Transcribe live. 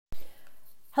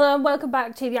Hello and welcome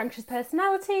back to The Anxious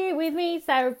Personality with me,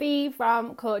 Sarah B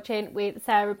from Coaching with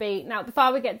Sarah B. Now,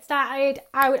 before we get started,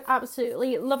 I would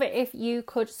absolutely love it if you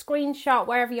could screenshot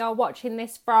wherever you're watching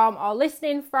this from or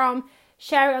listening from,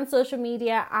 share it on social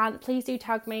media, and please do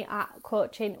tag me at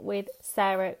Coaching with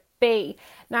Sarah B.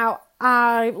 Now,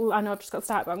 I know I've just got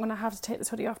started, but I'm going to have to take this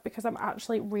hoodie off because I'm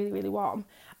actually really, really warm.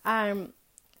 Oh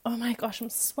my gosh, I'm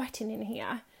sweating in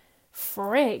here.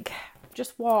 Frig.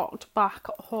 Just walked back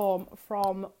home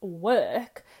from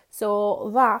work, so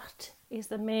that is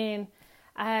the main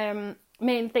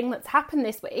thing that's happened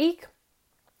this week.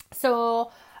 So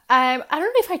I don't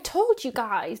know if I told you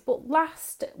guys, but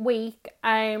last week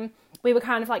we were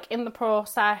kind of like in the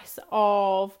process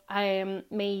of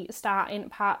me starting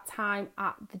part-time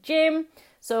at the gym.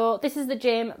 So this is the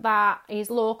gym that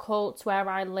is local to where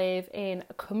I live in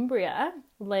Cumbria,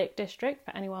 Lake District,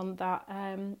 for anyone that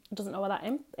doesn't know where that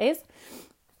is.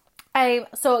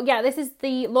 So yeah, this is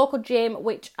the local gym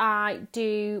which I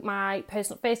do my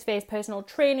personal face-to-face personal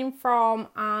training from,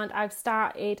 and I've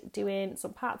started doing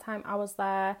some part-time hours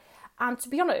there. And to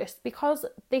be honest, because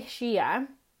this year,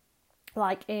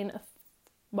 like in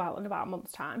about a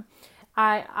month's time,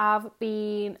 I have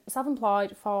been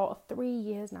self-employed for 3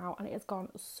 years now, and it has gone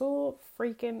so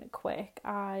freaking quick.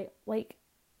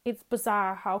 It's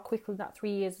bizarre how quickly that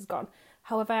 3 years has gone.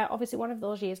 However, obviously one of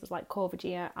those years was like COVID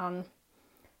year, and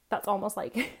that's almost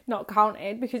like not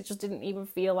counted because it just didn't even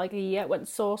feel like a year. It went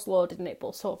so slow, didn't it,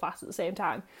 but so fast at the same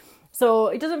time. So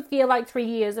it doesn't feel like 3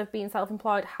 years of being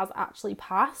self-employed has actually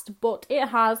passed, but it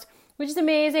has, which is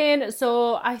amazing.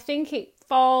 So I think it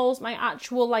falls my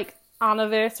actual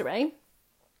anniversary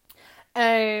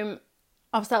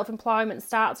of self-employment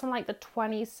starts on the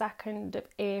 22nd of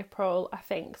April, I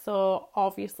think. So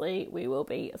obviously we will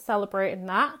be celebrating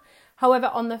that. However,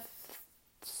 on the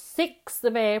 6th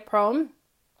of April,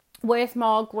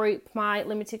 Worthmore Group, my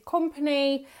limited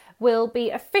company, will be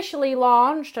officially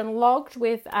launched and logged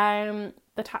with the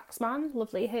taxman,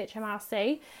 lovely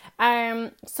HMRC.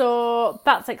 So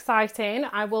that's exciting.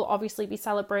 I will obviously be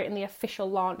celebrating the official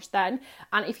launch then.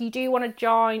 And if you do want to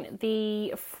join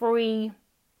the free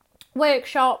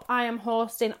workshop I am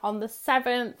hosting on the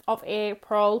 7th of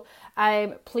April,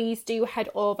 please do head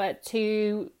over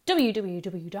to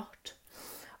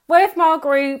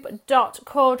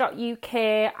www.worthmoregroup.co.uk,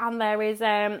 and there is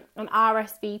an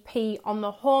RSVP on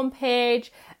the homepage.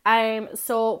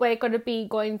 So we're going to be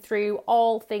going through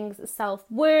all things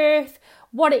self-worth,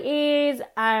 what it is,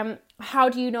 how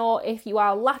do you know if you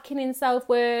are lacking in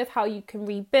self-worth, how you can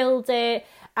rebuild it.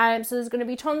 So there's going to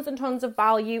be tons and tons of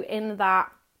value in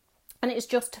that. And it's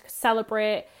just to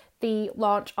celebrate the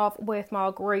launch of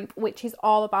Worthmore Group, which is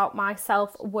all about my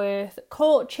self-worth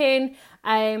coaching,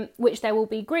 which there will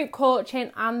be group coaching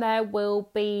and there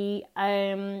will be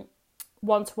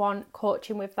one-to-one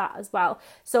coaching with that as well.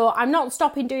 So I'm not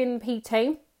stopping doing the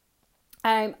PT.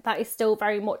 That is still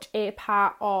very much a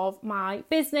part of my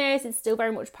business. It's still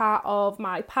very much part of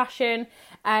my passion,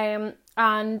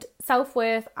 and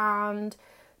self-worth and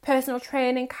personal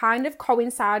training kind of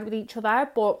coincide with each other,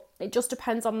 but it just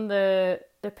depends on the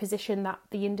position that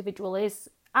the individual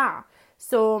is at.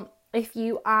 So if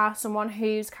you are someone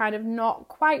who's kind of not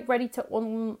quite ready to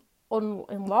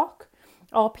unlock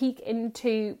or peek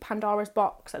into Pandora's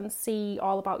box and see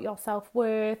all about your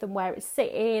self-worth and where it's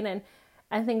sitting and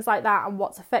things like that and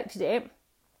what's affected it,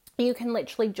 you can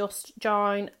literally just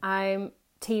join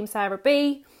Team Sarah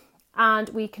B, and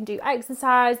we can do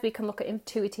exercise, we can look at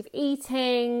intuitive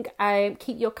eating,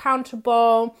 keep you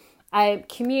accountable,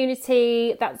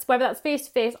 community, whether that's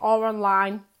face-to-face or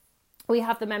online. We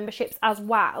have the memberships as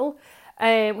well.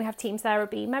 We have Team Sarah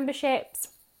B memberships.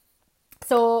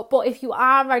 So, but if you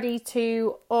are ready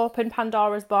to open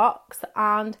Pandora's box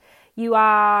and you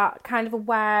are kind of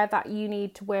aware that you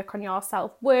need to work on your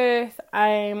self-worth,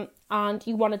 and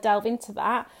you want to delve into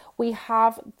that, we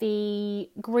have the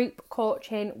group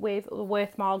coaching with the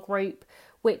Worthmore Group,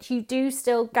 which you do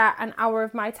still get an hour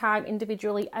of my time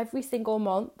individually every single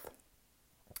month.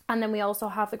 And then we also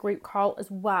have the group call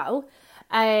as well.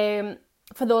 For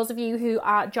those of you who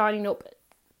are joining up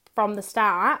from the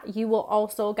start, you will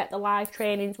also get the live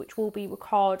trainings, which will be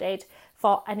recorded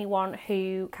for anyone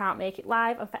who can't make it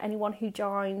live and for anyone who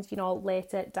joins,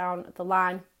 later down the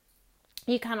line.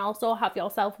 You can also have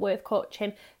your self-worth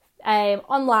coaching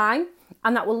online,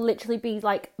 and that will literally be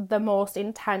the most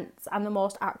intense and the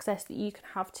most access that you can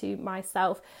have to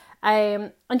myself.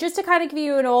 And just to kind of give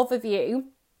you an overview,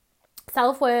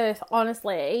 self-worth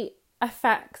honestly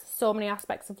affects so many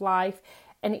aspects of life,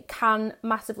 and it can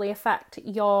massively affect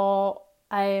your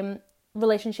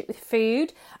relationship with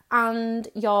food and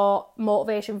your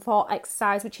motivation for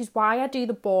exercise, which is why I do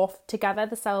the both together,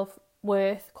 the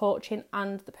self-worth coaching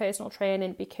and the personal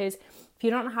training, because if you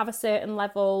don't have a certain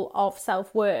level of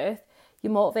self-worth,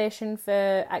 your motivation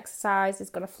for exercise is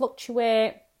going to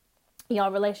fluctuate.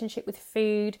 Your relationship with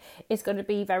food is going to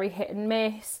be very hit and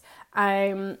miss.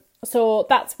 So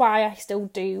that's why I still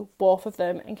do both of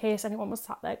them, in case anyone was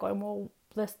sat there going, well,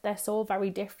 they're so very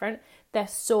different. They're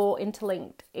so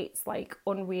interlinked. It's like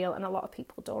unreal, and a lot of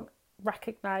people don't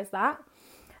recognise that.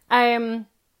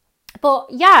 But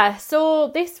yeah, so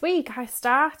this week I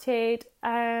started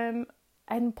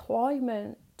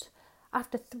employment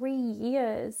after 3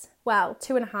 years. Well,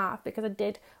 2.5, because I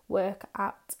did work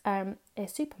at a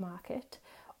supermarket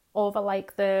over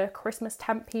like the Christmas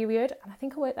temp period, and I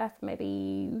think I worked there for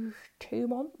maybe 2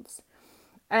 months.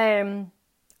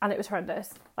 And it was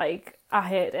horrendous. Like, I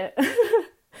hated it.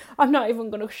 I'm not even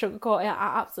going to sugarcoat it.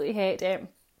 I absolutely hated it.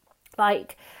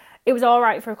 Like, it was all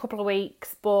right for a couple of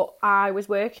weeks, but I was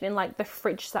working in like the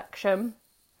fridge section,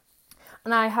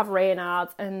 and I have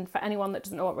Raynaud's, and for anyone that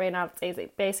doesn't know what Raynaud's is,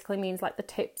 it basically means like the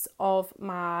tips of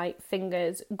my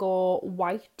fingers go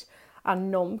white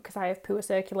and numb because I have poor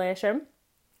circulation.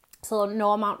 So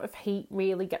no amount of heat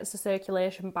really gets the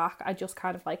circulation back. I just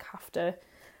kind of like have to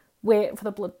wait for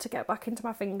the blood to get back into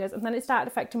my fingers, and then it started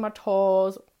affecting my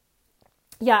toes.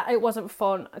 Yeah, it wasn't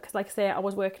fun because, like I say, I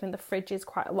was working in the fridges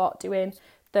quite a lot, doing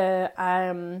the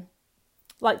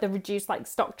like the reduced like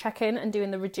stock checking and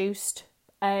doing the reduced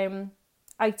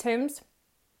items,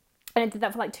 and I did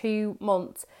that for like 2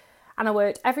 months. And I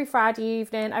worked every Friday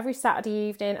evening, every Saturday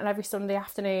evening, and every Sunday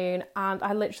afternoon. And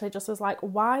I literally just was like,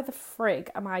 why the frig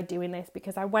am I doing this?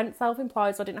 Because I went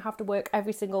self-employed, so I didn't have to work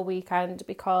every single weekend,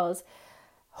 because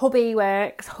hubby,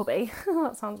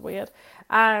 that sounds weird.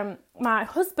 My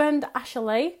husband,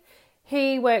 Ashley,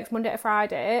 he works Monday to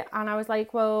Friday. And I was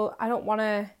like, well, I don't want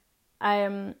to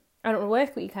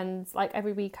work weekends, like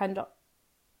every weekend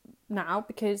now,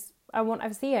 because I won't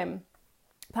ever see him.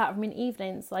 Apart from in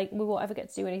evenings, like we won't ever get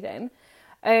to do anything.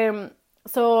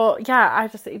 So yeah,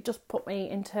 it just put me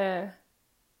into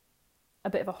a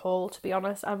bit of a hole, to be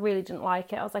honest. I really didn't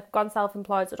like it. I was like, I've gone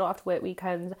self-employed, so I don't have to work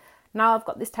weekends. Now I've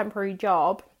got this temporary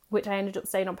job, which I ended up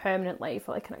staying on permanently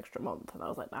for like an extra month, and I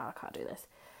was like, nah, I can't do this.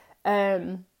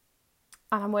 And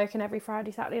I'm working every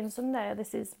Friday, Saturday and Sunday.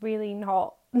 This is really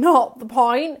not the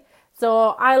point. So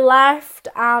I left,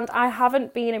 and I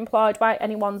haven't been employed by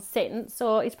anyone since.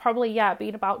 So it's probably,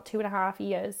 been about 2.5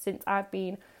 years since I've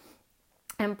been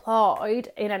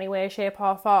employed in any way, shape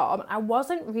or form. I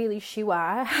wasn't really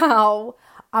sure how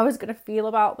I was going to feel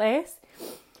about this.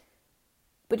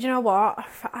 But you know what?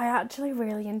 I actually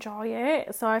really enjoy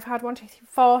it. So I've had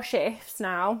 4 shifts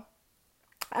now.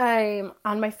 And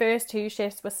my first 2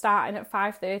 shifts were starting at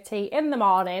 5:30 in the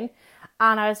morning.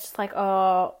 And I was just like,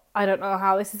 oh, I don't know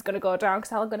how this is going to go down,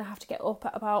 because I'm going to have to get up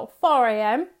at about 4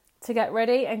 a.m. to get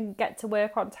ready and get to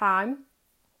work on time.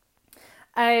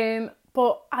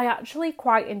 But I actually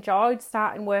quite enjoyed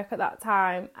starting work at that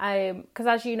time. Because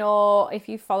as you know, if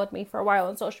you've followed me for a while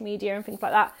on social media and things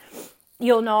like that,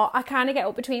 you'll know I kind of get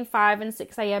up between 5 and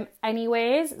 6 a.m.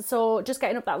 anyways. So just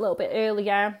getting up that little bit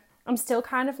earlier, I'm still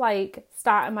kind of like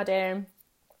starting my day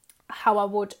how I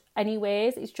would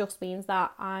anyways. It just means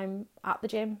that I'm at the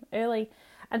gym early.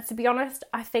 And to be honest,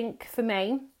 I think for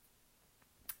me,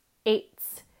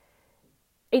 it's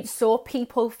so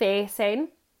people facing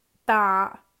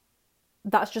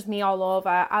that's just me all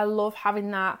over. I love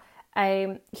having that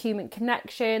human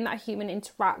connection, that human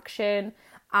interaction,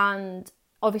 and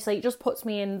obviously it just puts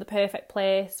me in the perfect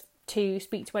place to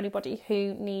speak to anybody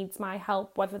who needs my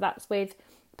help, whether that's with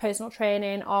personal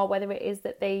training or whether it is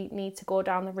that they need to go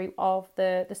down the route of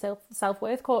the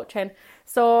self-worth coaching.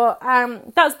 So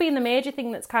that's been the major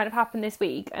thing that's kind of happened this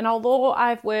week. And although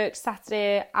I've worked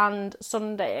Saturday and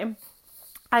Sunday,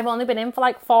 I've only been in for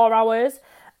like 4 hours.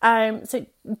 So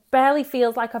it barely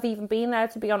feels like I've even been there,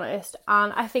 to be honest.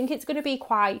 And I think it's going to be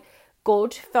quite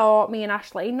good for me and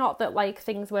Ashley. Not that like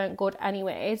things weren't good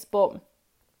anyways, but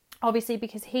obviously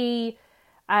because he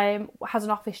has an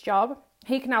office job,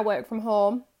 he can now work from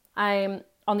home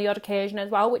on the odd occasion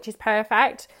as well, which is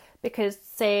perfect, because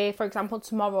say for example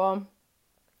tomorrow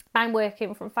I'm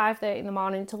working from 5:30 in the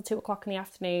morning till 2 o'clock in the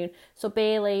afternoon. So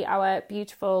Bailey, our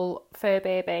beautiful fur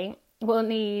baby, will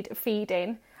need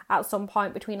feeding at some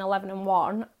point between 11 and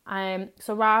 1.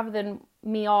 So rather than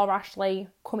me or Ashley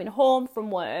coming home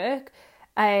from work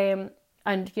and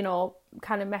you know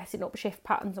kind of messing up shift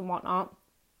patterns and whatnot,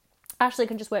 Ashley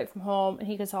can just work from home and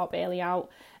he can sort Bailey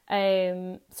out.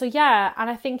 So yeah, and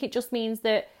I think it just means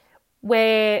that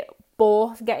we're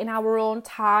both getting our own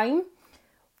time.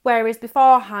 Whereas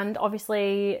beforehand,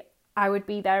 obviously, I would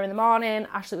be there in the morning,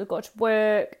 Ashley would go to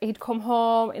work, he'd come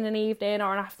home in an evening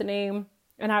or an afternoon,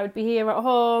 and I would be here at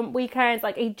home. Weekends,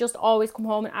 like, he'd just always come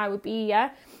home and I would be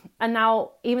here. And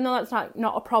now, even though that's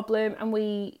not a problem, and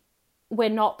we're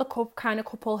not the kind of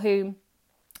couple who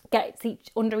gets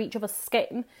under each other's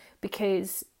skin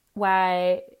because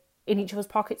we're in each other's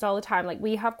pockets all the time. Like,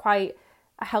 we have quite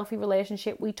a healthy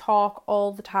relationship. We talk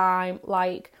all the time.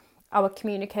 Like, our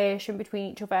communication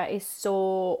between each other is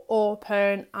so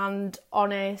open and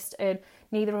honest, and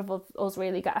neither of us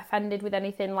really get offended with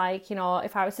anything. Like, you know,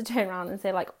 if I was to turn around and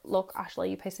say, like, look, Ashley,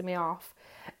 you're pissing me off,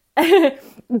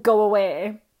 go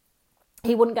away,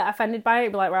 he wouldn't get offended by it.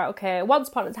 He'd be like, right, okay. Once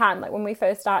upon a time, like when we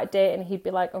first started dating, he'd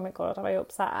be like, oh my God, have I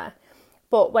upset her?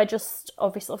 But we're just,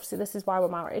 obviously this is why we're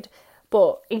married.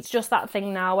 But it's just that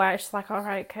thing now where it's just like, all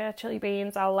right, okay, chili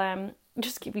beans, I'll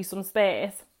just give you some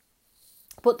space.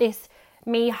 But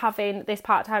me having this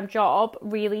part-time job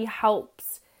really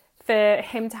helps for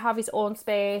him to have his own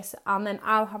space, and then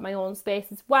I'll have my own space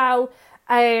as well.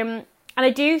 And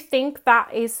I do think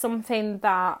that is something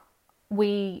that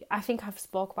I think I've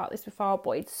spoke about this before,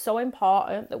 but it's so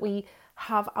important that we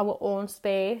have our own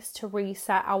space to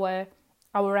reset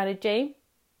our energy.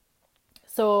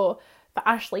 So for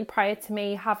Ashley, prior to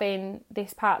me having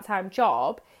this part-time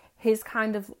job, his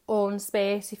kind of own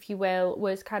space, if you will,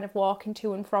 was kind of walking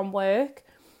to and from work,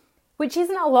 which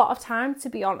isn't a lot of time, to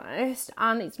be honest,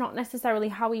 and it's not necessarily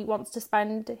how he wants to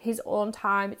spend his own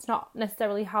time. It's not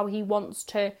necessarily how he wants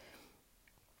to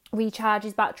recharge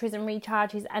his batteries and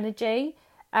recharge his energy.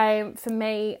 For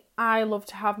me, I love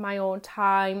to have my own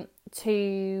time to,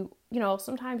 you know,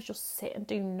 sometimes just sit and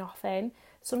do nothing.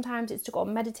 Sometimes it's to go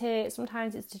and meditate.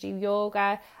 Sometimes it's to do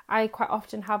yoga. I quite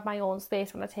often have my own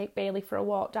space when I take Bailey for a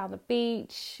walk down the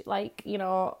beach. Like, you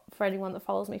know, for anyone that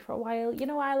follows me for a while, you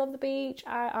know, I love the beach.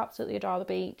 I absolutely adore the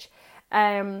beach.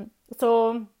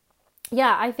 So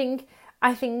yeah, I think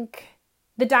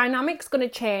the dynamic's going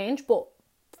to change, but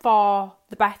for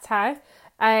the better.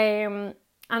 And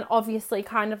obviously,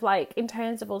 kind of like in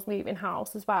terms of us moving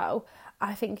house as well,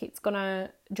 I think it's going to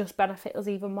just benefit us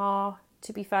even more,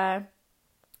 to be fair.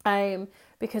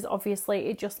 Because obviously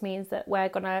it just means that we're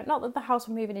gonna, not that the house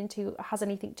we're moving into has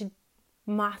anything to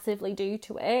massively do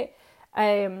to it,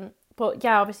 but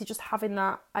yeah, obviously just having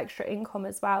that extra income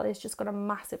as well is just gonna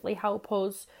massively help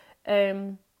us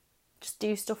just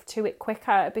do stuff to it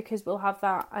quicker, because we'll have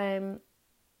that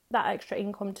extra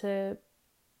income to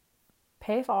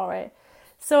pay for it.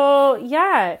 So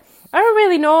yeah, I don't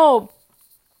really know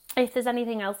if there's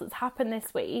anything else that's happened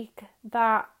this week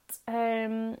that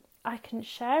I can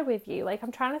share with you. Like,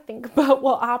 I'm trying to think about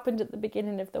what happened at the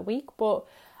beginning of the week, but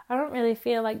I don't really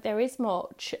feel like there is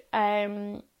much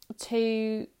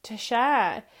to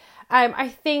share. I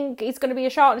think it's going to be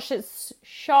a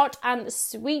short and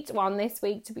sweet one this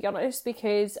week, to be honest,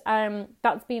 because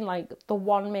that's been like the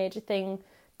one major thing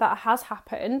that has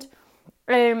happened.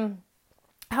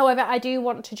 However, I do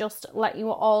want to just let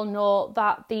you all know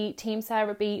that the Team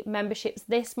Sarah B memberships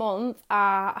this month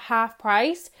are half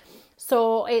price.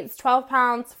 So it's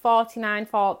 £12.49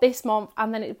 for this month,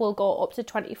 and then it will go up to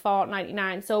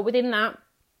 £24.99. So within that,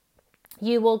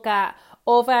 you will get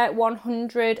over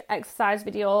 100 exercise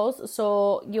videos.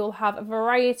 So you'll have a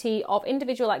variety of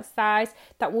individual exercise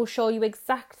that will show you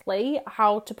exactly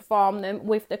how to perform them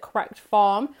with the correct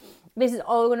form. This is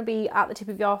all going to be at the tip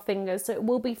of your fingers. So it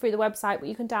will be through the website, but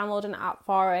you can download an app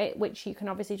for it, which you can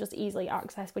obviously just easily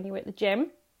access when you're at the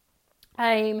gym.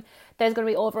 There's going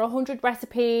to be over 100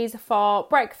 recipes for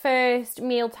breakfast,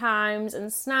 meal times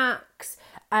and snacks,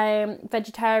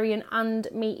 vegetarian and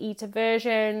meat eater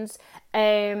versions,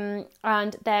 and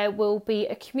there will be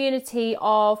a community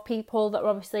of people that are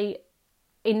obviously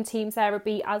in Team Sarah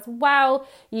B as well.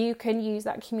 You can use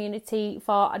that community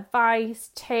for advice,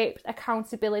 tips,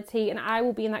 accountability, and I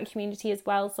will be in that community as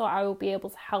well, so I will be able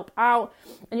to help out.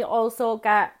 And you'll also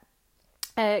get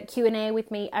Q&A with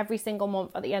me every single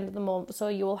month at the end of the month, so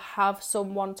you will have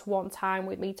some one-to-one time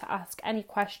with me to ask any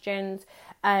questions.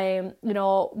 You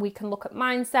know, we can look at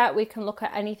mindset, we can look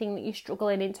at anything that you're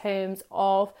struggling in terms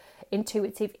of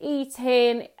intuitive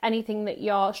eating, anything that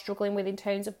you're struggling with in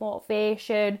terms of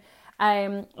motivation,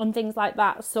 and things like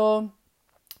that. So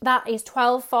that is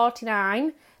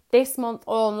 £12.49 this month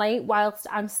only, whilst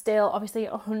I'm still obviously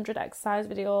 100 exercise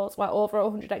videos, well, over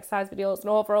 100 exercise videos and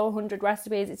over 100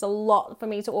 recipes. It's a lot for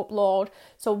me to upload.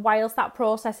 So whilst that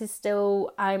process is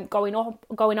still going on,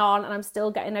 and I'm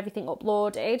still getting everything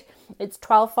uploaded, it's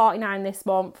 £12.49 this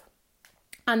month,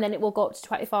 and then it will go up to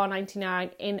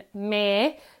 £24.99 in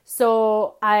May.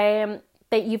 So that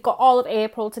you've got all of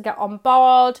April to get on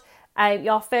board.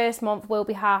 Your first month will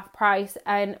be half price,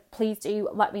 and please do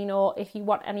let me know if you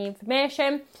want any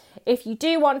information. If you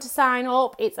do want to sign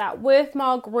up, it's at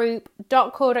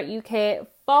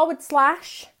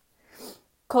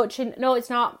worthmoregroup.co.uk/coaching. No, it's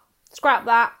not. Scrap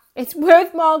that. It's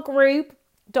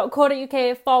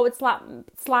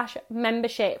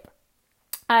worthmoregroup.co.uk/membership.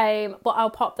 But I'll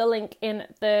pop the link in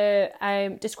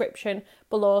the description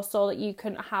below so that you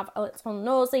can have a little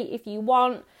nosy if you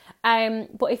want.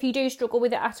 But if you do struggle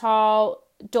with it at all,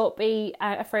 don't be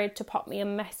afraid to pop me a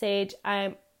message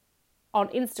on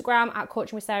Instagram at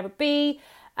Coaching with Sarah B,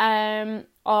 or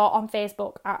on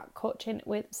Facebook at Coaching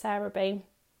with Sarah B.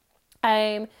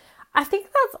 I think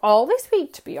that's all this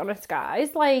week, to be honest,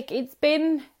 guys. Like, it's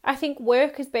been, I think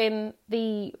work has been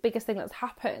the biggest thing that's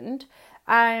happened.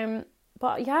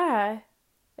 But yeah,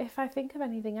 if I think of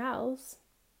anything else,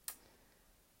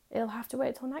 it'll have to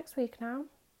wait till next week now.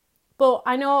 But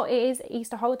I know it is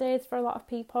Easter holidays for a lot of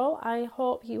people. I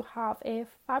hope you have a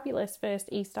fabulous first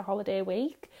Easter holiday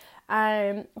week.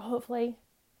 Hopefully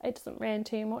it doesn't rain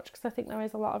too much, because I think there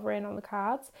is a lot of rain on the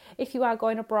cards. If you are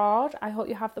going abroad, I hope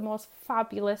you have the most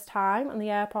fabulous time and the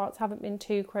airports haven't been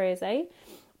too crazy.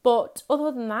 But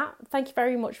other than that, thank you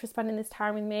very much for spending this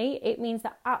time with me. It means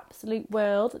the absolute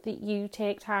world that you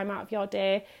take time out of your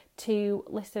day to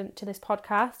listen to this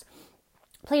podcast.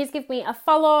 Please give me a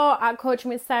follow at Coaching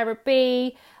with Sarah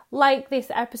B. Like this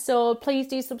episode, please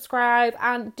do subscribe,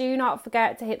 and do not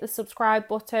forget to hit the subscribe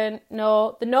button,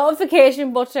 no, the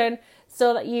notification button,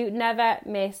 so that you never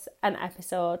miss an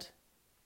episode.